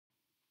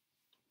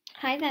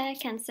Hi there,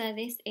 Cancer.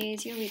 This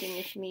is your reading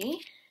with me.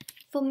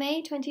 For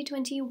May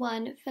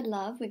 2021, for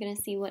love, we're going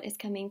to see what is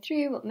coming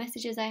through, what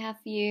messages I have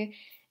for you,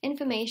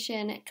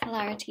 information,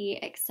 clarity,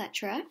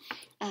 etc.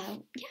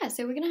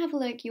 So we're going to have a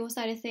look, your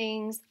side of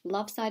things,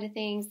 love side of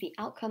things, the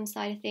outcome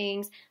side of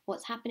things,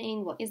 what's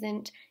happening, what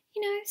isn't,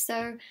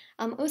 So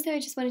also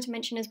I just wanted to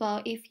mention as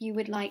well, if you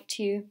would like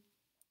to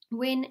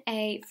win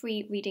a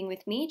free reading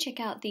with me, check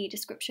out the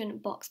description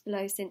box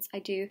below since I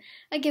do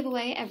a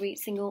giveaway every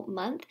single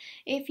month.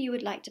 If you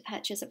would like to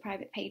purchase a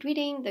private paid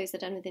reading, those are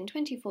done within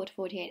 24 to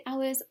 48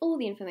 hours. All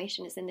the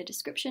information is in the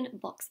description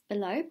box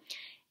below.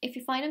 If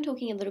you find I'm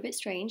talking a little bit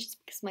strange, it's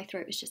because my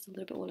throat is just a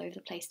little bit all over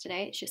the place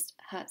today. It just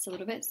hurts a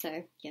little bit,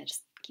 so yeah,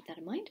 just keep that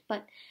in mind.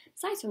 But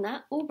aside from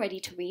that, all ready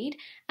to read.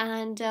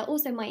 And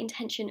also my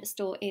intention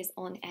store is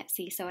on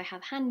Etsy, so I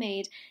have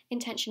handmade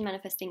intention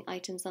manifesting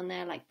items on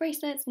there, like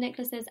bracelets,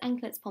 necklaces,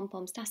 anklets,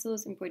 pom-poms,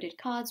 tassels, embroidered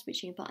cards,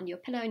 which you can put on your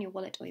pillow, in your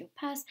wallet, or your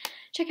purse.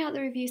 Check out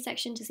the review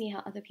section to see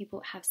how other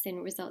people have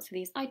seen results with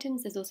these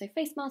items. There's also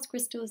face masks,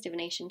 crystals,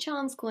 divination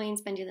charms,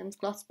 coins, pendulums,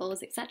 gloss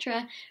bowls,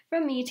 etc.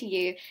 from me to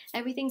you.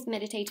 Everything's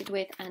meditated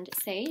with and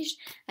saged,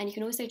 and you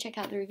can also check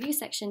out the review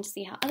section to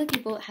see how other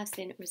people have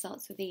seen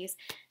results with these.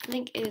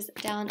 Link is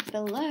down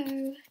below.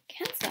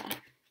 Cancer.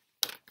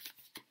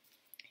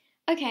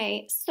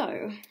 Okay,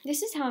 so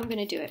this is how I'm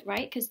going to do it,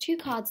 right? Because two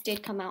cards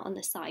did come out on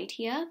the side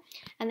here,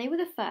 and they were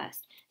the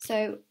first.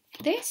 So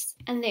this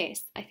and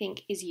this, I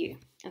think, is you,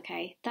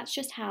 okay? That's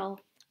just how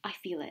I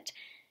feel it.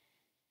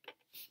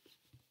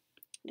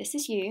 This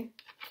is you.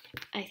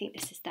 I think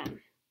this is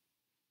them.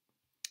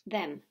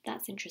 Them.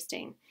 That's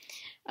interesting.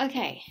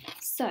 Okay,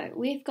 so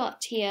we've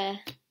got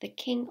here the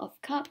King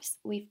of Cups.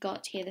 We've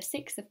got here the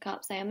Six of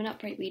Cups. I am an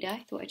upright reader.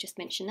 I thought I'd just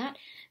mention that.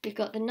 We've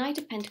got the Knight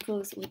of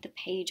Pentacles with the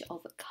Page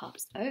of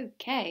Cups.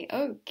 Okay.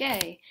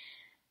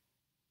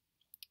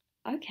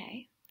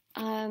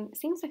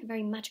 Seems like a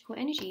very magical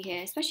energy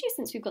here, especially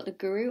since we've got the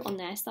Guru on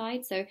their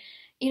side. So,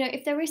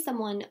 if there is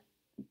someone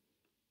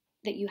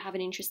that you have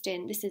an interest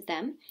in, this is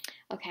them,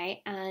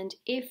 okay? And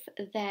if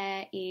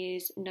there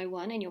is no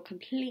one and you're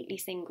completely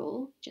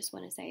single, just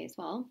want to say as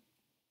well,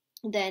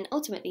 then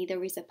ultimately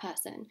there is a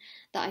person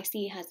that I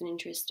see has an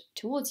interest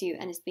towards you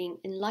and is being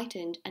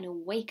enlightened and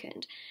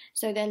awakened.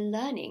 So they're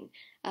learning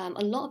a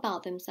lot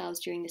about themselves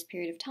during this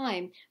period of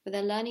time, but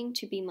they're learning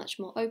to be much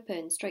more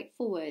open,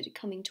 straightforward,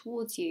 coming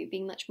towards you,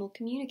 being much more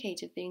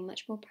communicative, being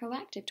much more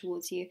proactive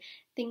towards you.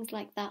 Things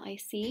like that I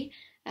see.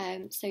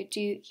 So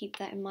do keep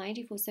that in mind.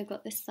 You've also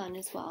got the Sun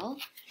as well.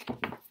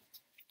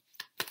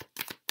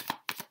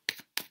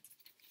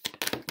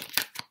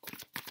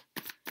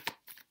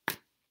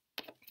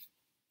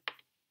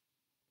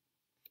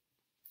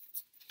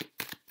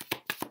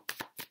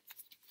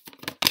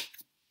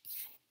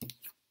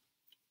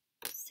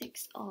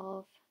 Six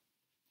of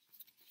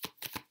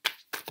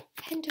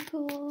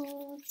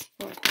Pentacles,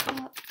 Four of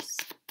Cups,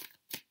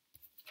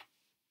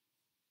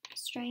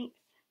 Strength,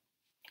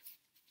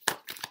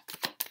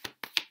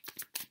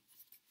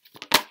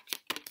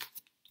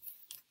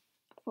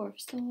 Four of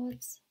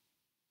Swords,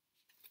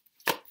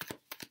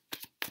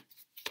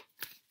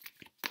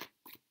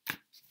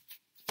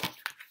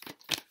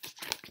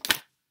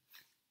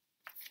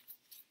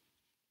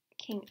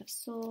 King of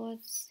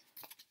Swords,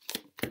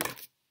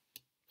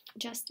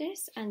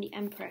 Justice, and the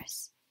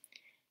Empress.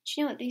 Do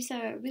you know what? These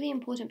are really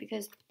important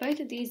because both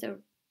of these are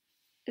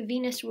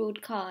Venus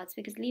ruled cards,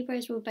 because Libra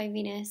is ruled by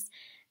Venus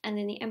and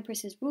then the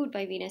Empress is ruled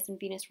by Venus, and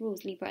Venus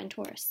rules Libra and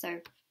Taurus. So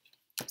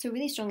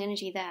really strong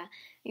energy there.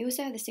 You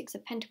also have the Six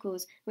of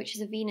Pentacles, which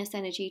is a Venus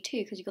energy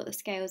too, because you've got the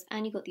scales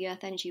and you've got the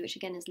Earth energy, which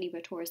again is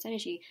Libra Taurus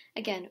energy,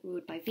 again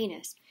ruled by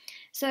Venus.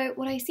 So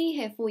what I see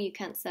here for you,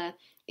 Cancer,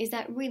 is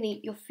that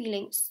really you're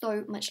feeling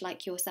so much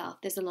like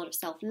yourself. There's a lot of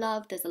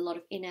self-love, there's a lot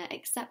of inner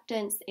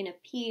acceptance, inner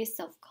peace,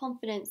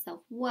 self-confidence,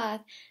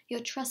 self-worth.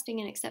 You're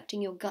trusting and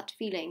accepting your gut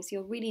feelings.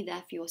 You're really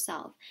there for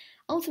yourself.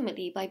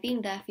 Ultimately, by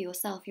being there for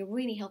yourself, you're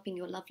really helping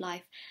your love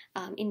life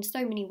in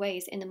so many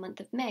ways in the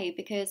month of May,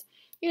 because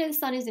the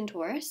Sun is in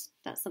Taurus.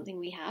 That's something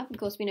we have. Of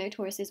course, we know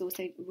Taurus is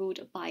also ruled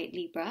by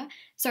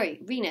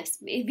Venus.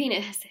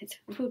 Venus is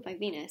ruled by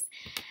Venus.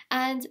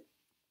 And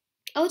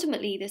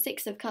ultimately, the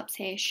Six of Cups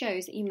here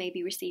shows that you may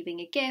be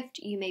receiving a gift,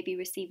 you may be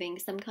receiving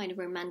some kind of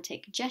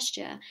romantic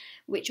gesture,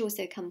 which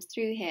also comes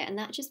through here, and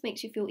that just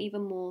makes you feel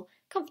even more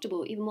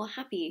comfortable, even more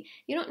happy.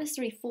 You're not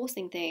necessarily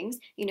forcing things,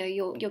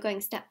 you're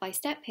going step by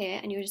step here,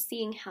 and you're just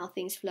seeing how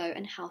things flow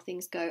and how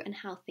things go and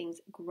how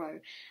things grow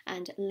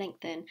and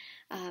lengthen.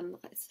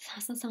 It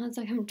sounds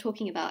like I'm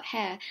talking about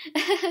hair.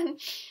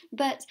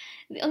 But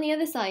on the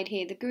other side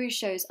here, the Guru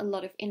shows a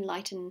lot of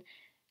enlightenment,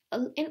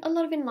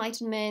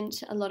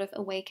 a lot of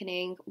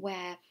awakening,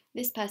 where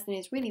this person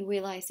is really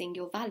realizing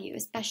your value,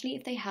 especially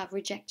if they have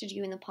rejected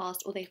you in the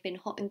past or they've been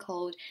hot and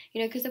cold,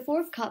 because the Four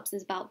of Cups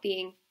is about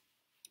being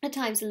at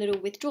times a little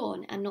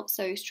withdrawn and not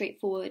so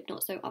straightforward,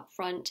 not so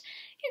upfront.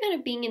 You're kind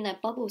of being in their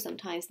bubble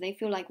sometimes, and they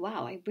feel like,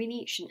 wow, I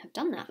really shouldn't have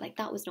done that. Like,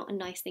 that was not a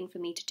nice thing for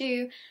me to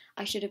do.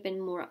 I should have been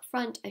more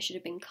upfront. I should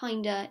have been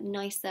kinder,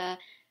 nicer,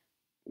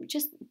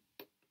 just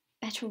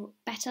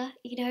better,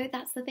 you know,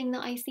 that's the thing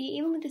that I see.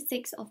 Even with the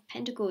Six of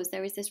Pentacles,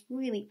 there is this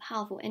really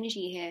powerful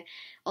energy here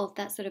of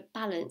that sort of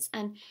balance.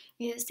 And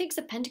you know, the Six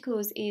of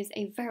Pentacles is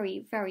a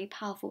very, very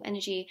powerful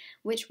energy,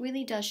 which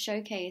really does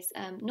showcase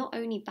not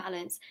only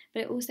balance,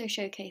 but it also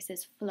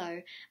showcases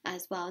flow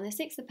as well. And the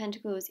Six of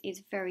Pentacles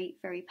is very,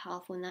 very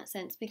powerful in that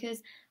sense,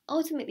 because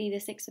ultimately the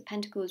Six of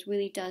Pentacles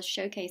really does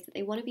showcase that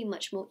they want to be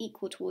much more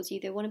equal towards you.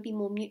 They want to be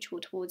more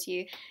mutual towards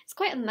you. It's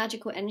quite a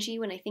magical energy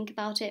when I think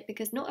about it,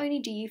 because not only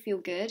do you feel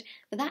good,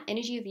 but that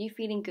energy of you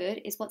feeling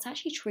good is what's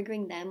actually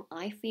triggering them,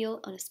 I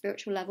feel, on a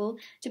spiritual level,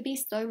 to be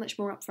so much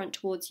more upfront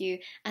towards you.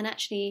 And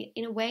actually,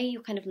 in a way,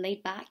 you're kind of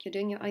laid back, you're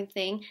doing your own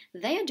thing.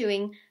 They are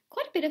doing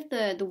quite a bit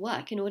of the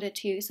work in order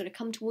to sort of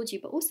come towards you,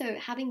 but also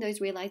having those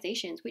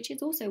realizations, which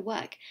is also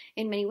work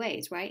in many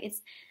ways, right?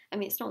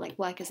 It's not like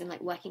work as in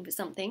like working for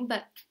something,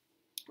 but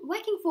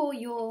working for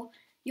your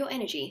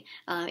energy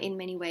in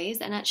many ways,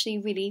 and actually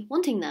really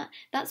wanting that.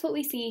 That's what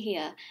we see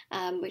here,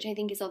 which I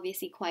think is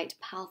obviously quite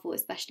powerful,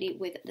 especially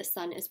with the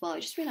sun as well. I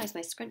just realised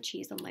my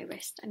scrunchie is on my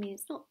wrist. I mean,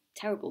 it's not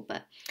terrible,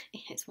 but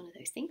it's one of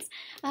those things.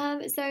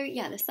 So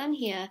yeah, the sun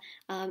here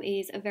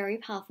is a very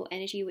powerful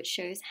energy, which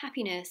shows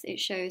happiness, it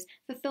shows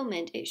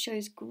fulfillment, it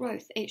shows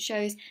growth, it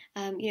shows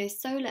you know,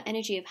 solar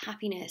energy of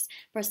happiness,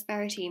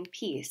 prosperity and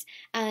peace.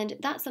 And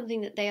that's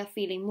something that they are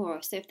feeling more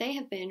of. So if they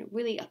have been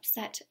really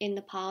upset in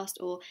the past,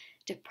 or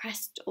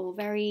depressed, or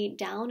very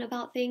down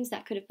about things,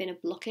 that could have been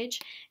a blockage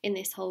in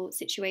this whole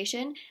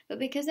situation. But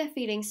because they're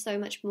feeling so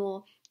much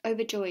more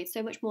overjoyed,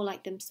 so much more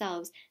like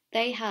themselves,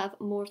 they have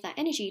more of that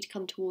energy to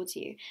come towards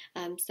you.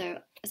 So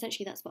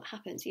essentially that's what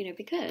happens, you know,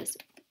 because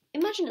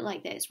imagine it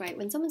like this, right?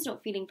 When someone's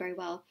not feeling very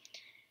well,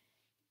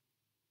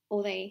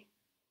 or they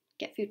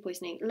get food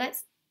poisoning,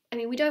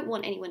 we don't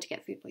want anyone to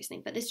get food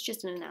poisoning, but this is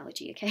just an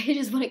analogy, okay? I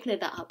just want to clear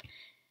that up.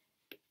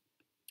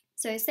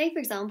 So say, for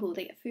example,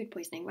 they get food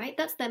poisoning, right?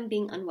 That's them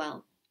being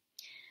unwell.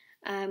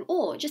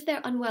 Or just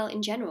they're unwell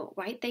in general,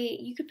 right?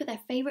 You could put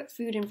their favorite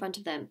food in front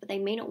of them, but they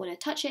may not want to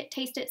touch it,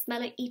 taste it,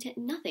 smell it, eat it,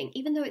 nothing,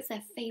 even though it's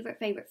their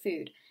favorite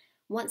food.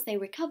 Once they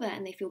recover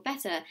and they feel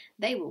better,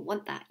 they will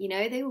want that, you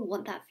know, they will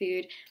want that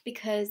food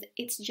because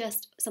it's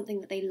just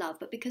something that they love.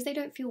 But because they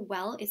don't feel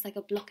well, it's like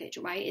a blockage,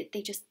 right?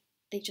 They just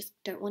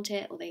don't want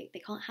it, or they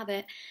can't have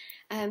it.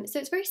 So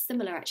it's very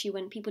similar actually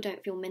when people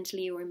don't feel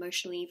mentally or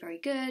emotionally very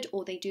good,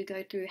 or they do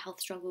go through health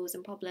struggles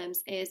and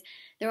problems, is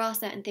there are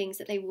certain things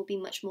that they will be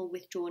much more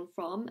withdrawn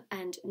from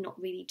and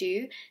not really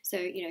do. So,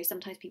 you know,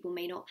 sometimes people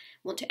may not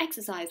want to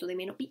exercise, or they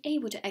may not be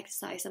able to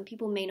exercise. Some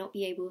people may not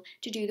be able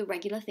to do the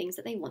regular things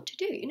that they want to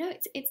do. You know,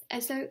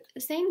 it's so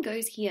the same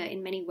goes here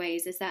in many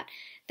ways, is that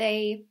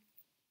they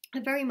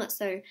are very much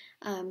so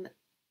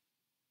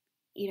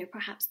you know,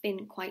 perhaps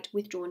been quite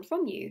withdrawn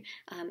from you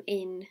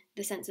in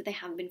the sense that they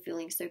haven't been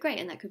feeling so great.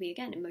 And that could be,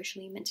 again,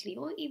 emotionally, mentally,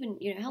 or even,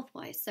 you know,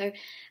 health-wise. So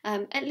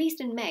at least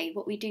in May,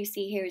 what we do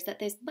see here is that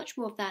there's much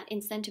more of that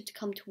incentive to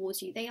come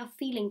towards you. They are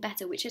feeling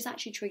better, which is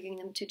actually triggering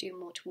them to do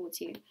more towards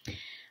you.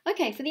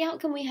 Okay, for the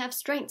outcome, we have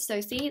strength.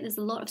 So see, there's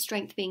a lot of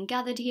strength being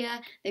gathered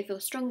here. They feel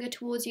stronger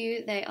towards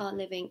you. They are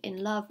living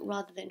in love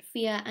rather than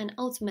fear. And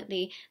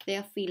ultimately, they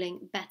are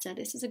feeling better.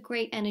 This is a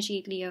great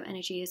energy, Leo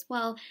energy as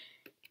well.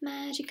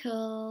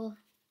 Magical.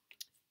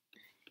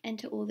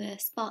 Enter all the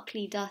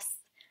sparkly dust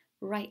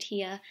right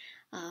here.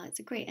 It's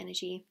a great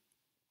energy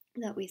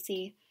that we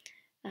see.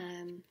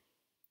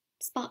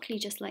 Sparkly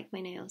just like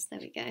my nails. There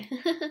we go.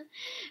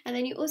 And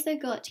then you also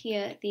got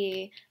here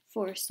the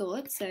Four of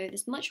Swords. So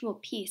there's much more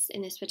peace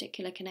in this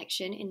particular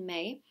connection in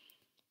May.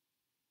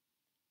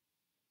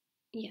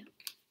 Yeah.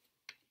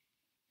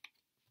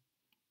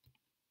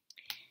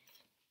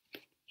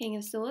 King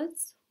of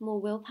Swords,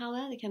 more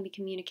willpower. There can be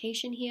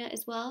communication here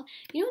as well.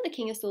 You know what the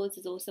King of Swords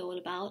is also all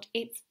about?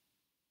 It's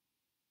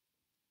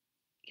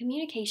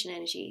communication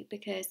energy,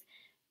 because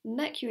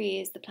Mercury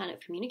is the planet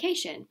of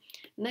communication.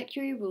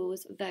 Mercury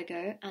rules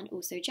Virgo and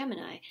also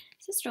Gemini.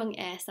 It's a strong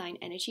air sign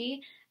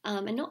energy.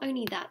 And not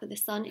only that, but the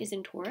sun is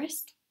in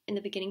Taurus in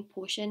the beginning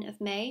portion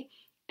of May.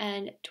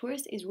 And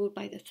Taurus is ruled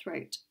by the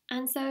throat.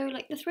 And so,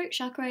 like, the throat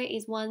chakra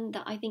is one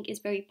that I think is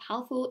very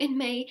powerful in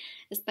May,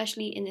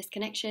 especially in this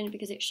connection,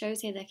 because it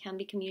shows here there can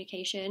be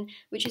communication,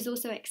 which is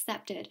also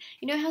accepted.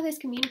 You know how there's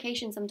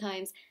communication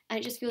sometimes, and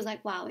it just feels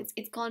like, wow,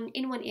 it's gone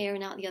in one ear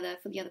and out the other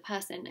for the other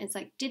person. It's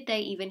like, did they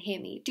even hear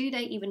me? Do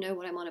they even know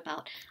what I'm on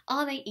about?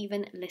 Are they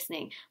even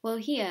listening? Well,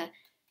 here,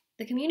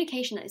 the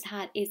communication that is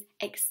had is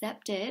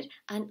accepted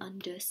and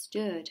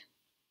understood.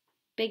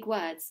 Big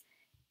words.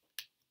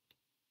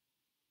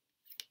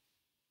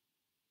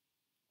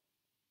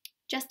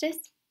 Justice,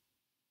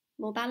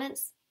 more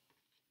balance.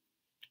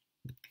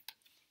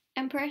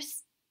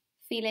 Empress,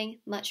 feeling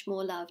much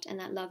more loved, and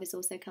that love is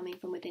also coming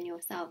from within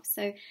yourself.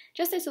 So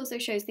justice also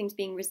shows things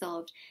being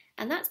resolved,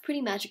 and that's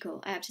pretty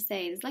magical, I have to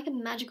say. There's like a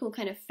magical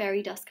kind of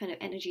fairy dust kind of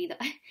energy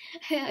that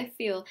I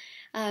feel.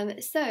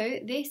 So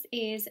this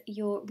is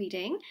your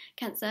reading,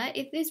 Cancer.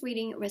 If this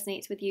reading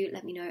resonates with you,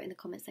 let me know in the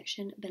comment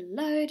section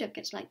below. Don't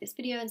forget to like this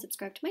video and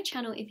subscribe to my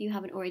channel if you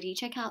haven't already.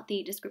 Check out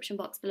the description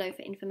box below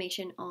for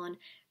information on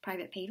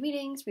private paid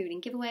readings, reading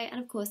giveaway, and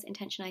of course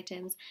intention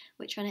items,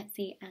 which are on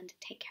Etsy. And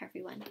take care,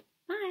 everyone.